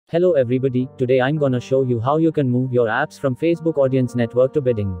Hello everybody, today I'm gonna show you how you can move your apps from Facebook Audience Network to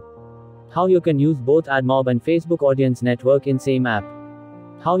bidding. How you can use both Admob and Facebook Audience Network in same app.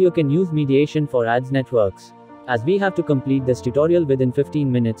 How you can use mediation for ads networks. As we have to complete this tutorial within 15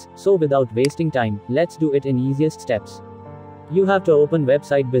 minutes, so without wasting time, let's do it in easiest steps. You have to open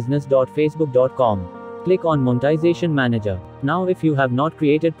website business.facebook.com. Click on Monetization Manager. Now if you have not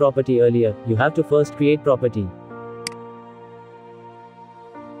created property earlier, you have to first create property.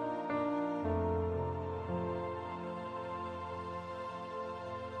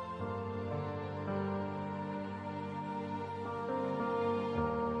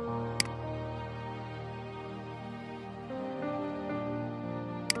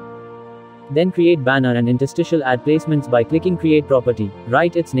 Then create banner and interstitial ad placements by clicking create property,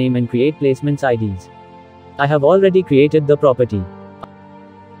 write its name and create placements IDs. I have already created the property.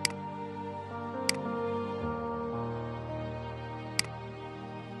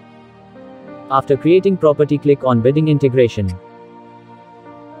 After creating property, click on bidding integration.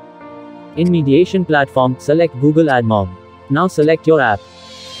 In mediation platform, select Google Admob. Now select your app.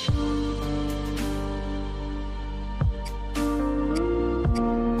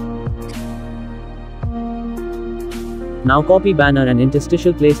 Now copy banner and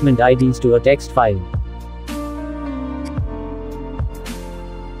interstitial placement IDs to a text file.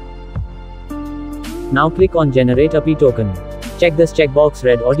 Now click on Generate API token. Check this checkbox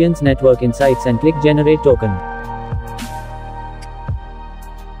Red Audience Network Insights and click Generate token.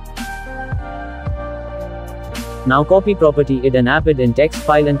 Now copy property id and app id in text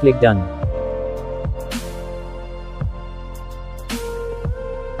file and click Done.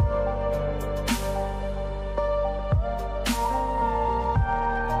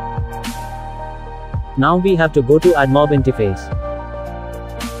 Now we have to go to Admob interface.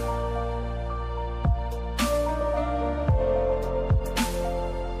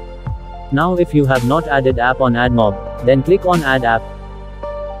 Now if you have not added app on Admob, then click on Add App.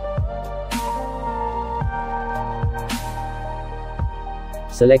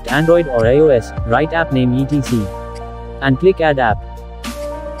 Select Android or iOS, write app name etc. and click Add App.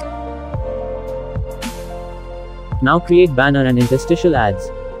 Now create banner and interstitial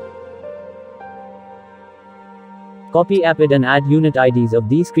ads. Copy app id and add unit IDs of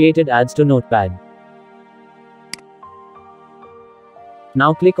these created ads to Notepad.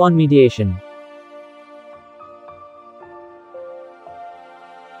 Now click on mediation.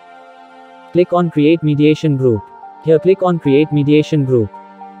 Click on create mediation group. Here click on create mediation group.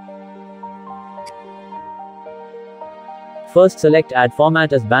 First select ad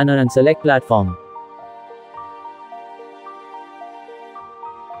format as banner and select platform.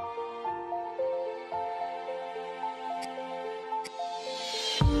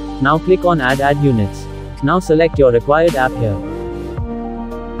 Now click on add ad units. Now select your required app here.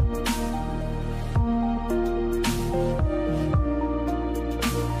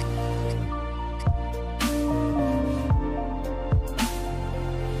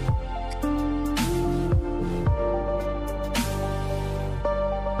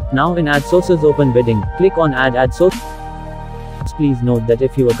 Now in Ad Sources open bidding, click on Add Ad Source. Please note that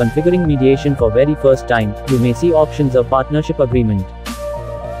if you are configuring mediation for very first time, you may see options of partnership agreement.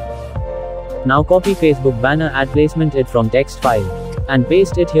 Now copy Facebook banner ad placement id from text file. And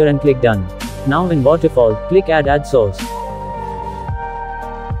paste it here and click Done. Now in Waterfall, click Add Ad Source.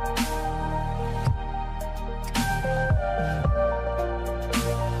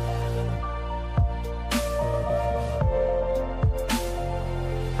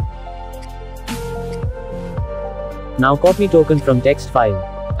 Now copy token from text file.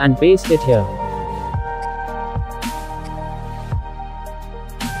 And paste it here.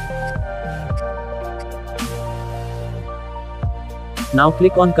 Now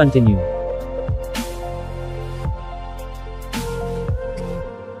click on Continue.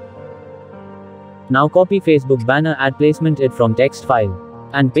 Now copy Facebook banner ad placement id from text file.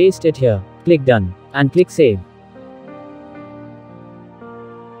 And paste it here. Click Done. And click Save.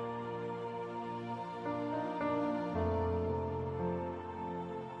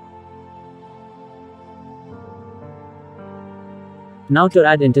 Now to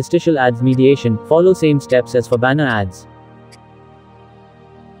add interstitial ads mediation, follow same steps as for banner ads.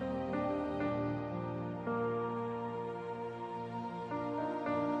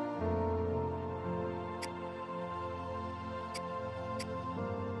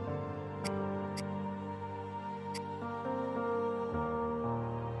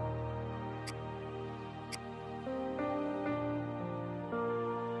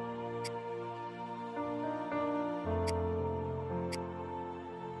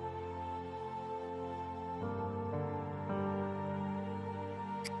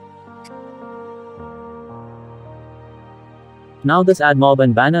 Now this Admob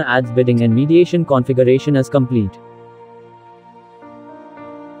and banner ads bidding and mediation configuration is complete.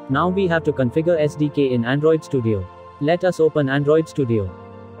 Now we have to configure SDK in Android Studio. Let us open Android Studio.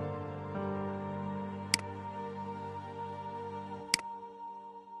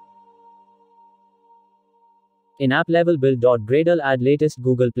 In app level build.gradle add latest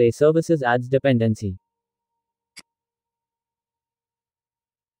Google Play Services ads dependency.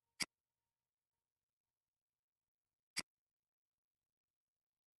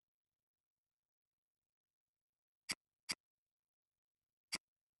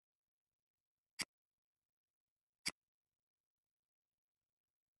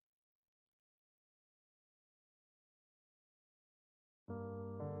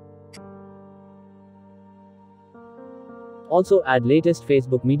 Also add latest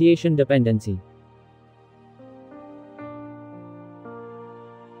Facebook mediation dependency.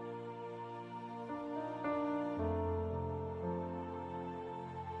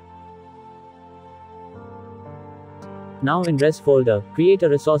 Now in res folder, create a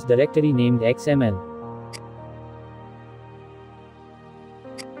resource directory named XML.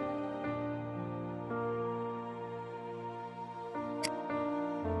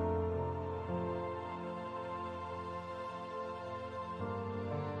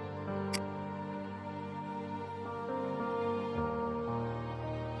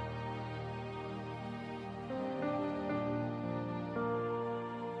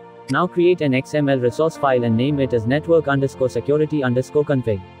 Now create an XML resource file and name it as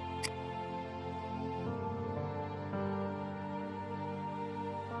network_security_config.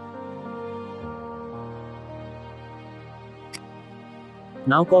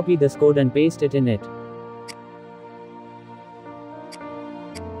 Now copy this code and paste it in it.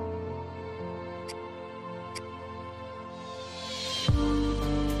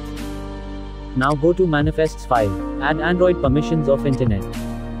 Now go to manifests file. Add Android permissions of internet.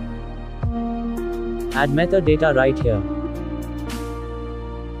 Add method data right here.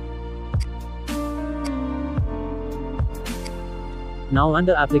 Now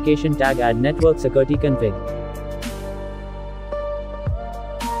under application tag add network security config.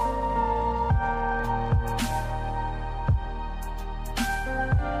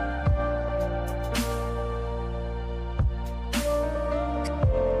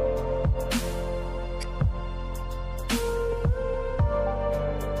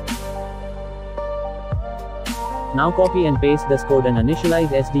 Now copy and paste this code and initialize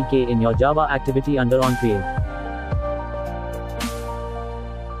SDK in your Java activity under onCreate.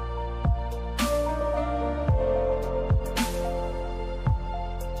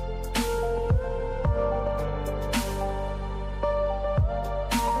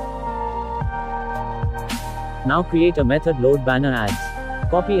 Now create a method load banner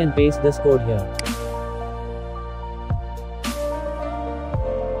ads. Copy and paste this code here.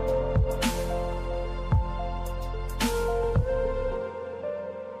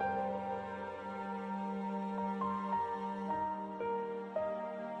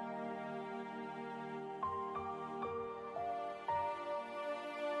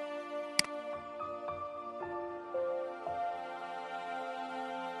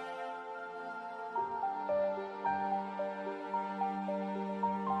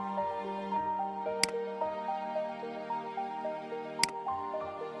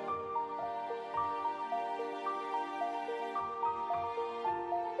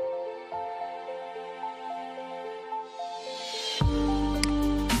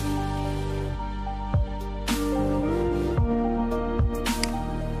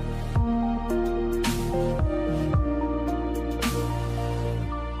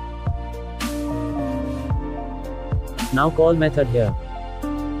 Now call method here.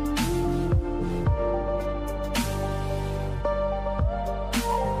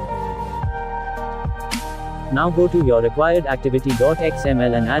 Now go to your required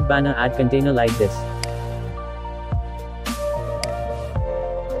activity.xml and add banner ad container like this.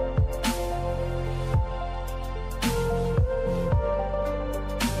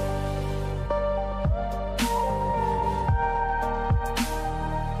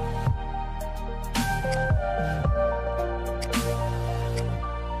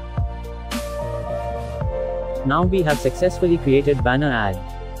 Now we have successfully created banner ad.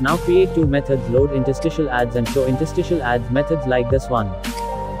 Now create two methods, load interstitial ads and show interstitial ads methods like this one.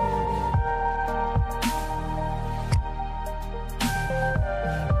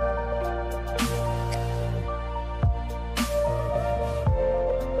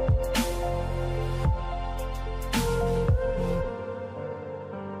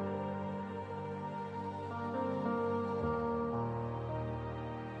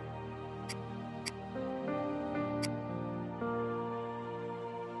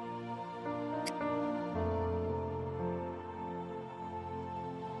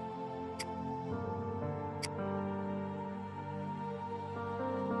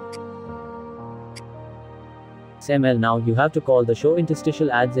 XML. Now you have to call the show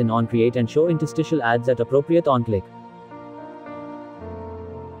interstitial ads in on create and show interstitial ads at appropriate on click.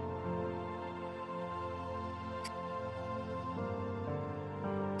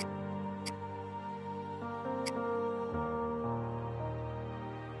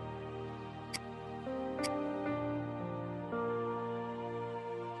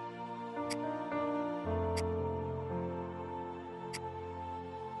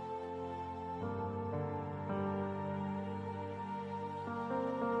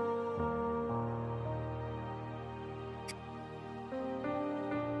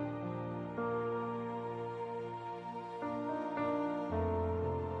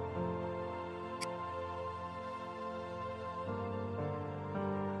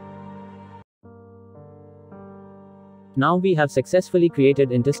 Now we have successfully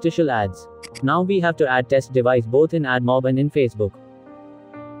created interstitial ads. Now we have to add test device both in Admob and in Facebook.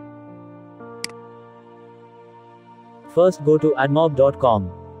 First go to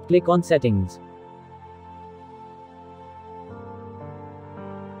admob.com. Click on settings.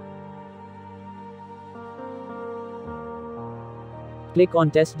 Click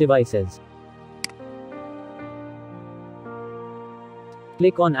on test devices.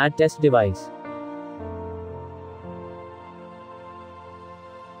 Click on add test device.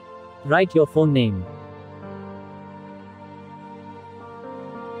 Write your phone name.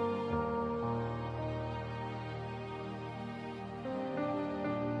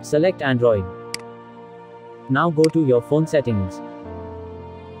 Select Android. Now go to your phone settings.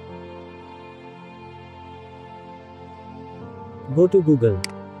 Go to Google.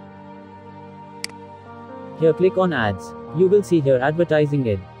 Here click on ads. You will see here advertising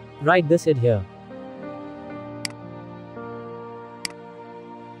id. Write this id here.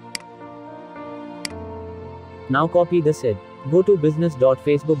 Now copy this id. Go to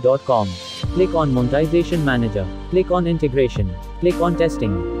business.facebook.com. Click on Monetization Manager. Click on Integration. Click on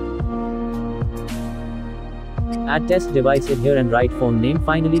Testing. Add test device id here and write phone name.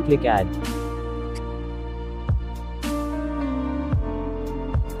 Finally click Add.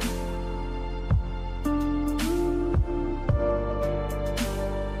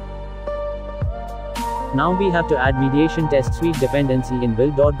 Now we have to add mediation test suite dependency in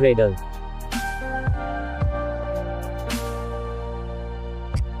build.gradle.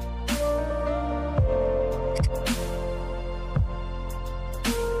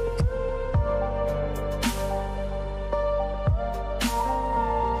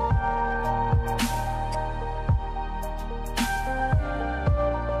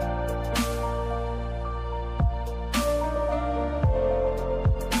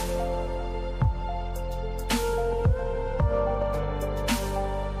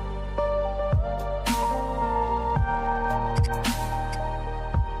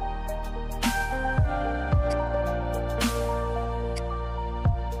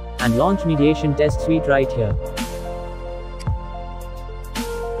 And launch mediation test suite right here.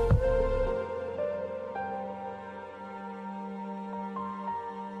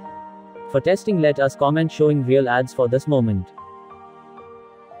 For testing, let us comment showing real ads for this moment.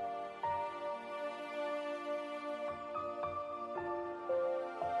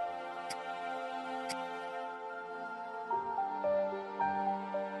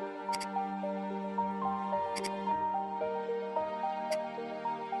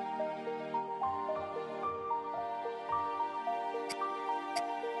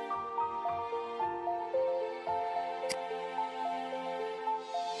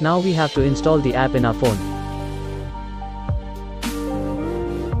 Now we have to install the app in our phone.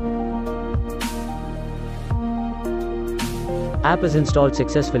 App is installed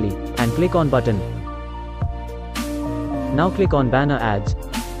successfully, and click on button. Now click on banner ads.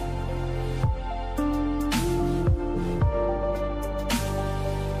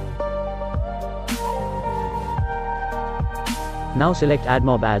 Now select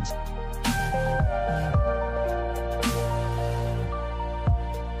Admob ads.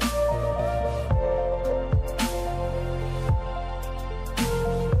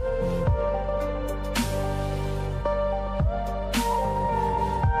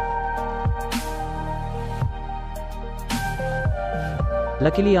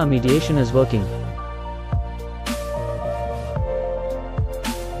 Luckily our mediation is working.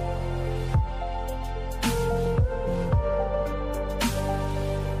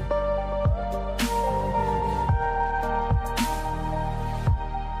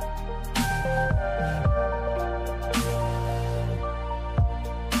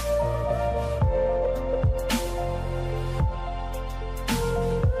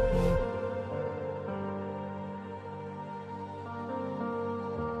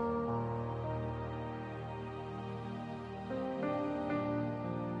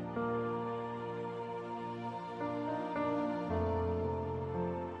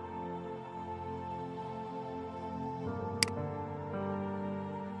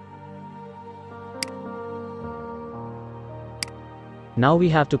 Now we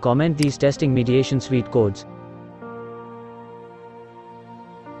have to comment these testing mediation suite codes.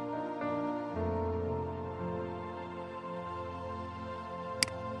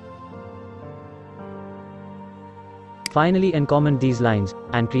 Finally uncomment these lines,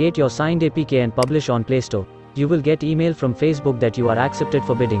 and create your signed APK and publish on Play Store. You will get email from Facebook that you are accepted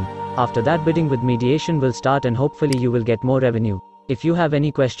for bidding. After that, bidding with mediation will start and hopefully you will get more revenue. If you have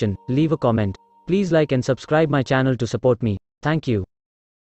any question, leave a comment. Please like and subscribe my channel to support me. Thank you.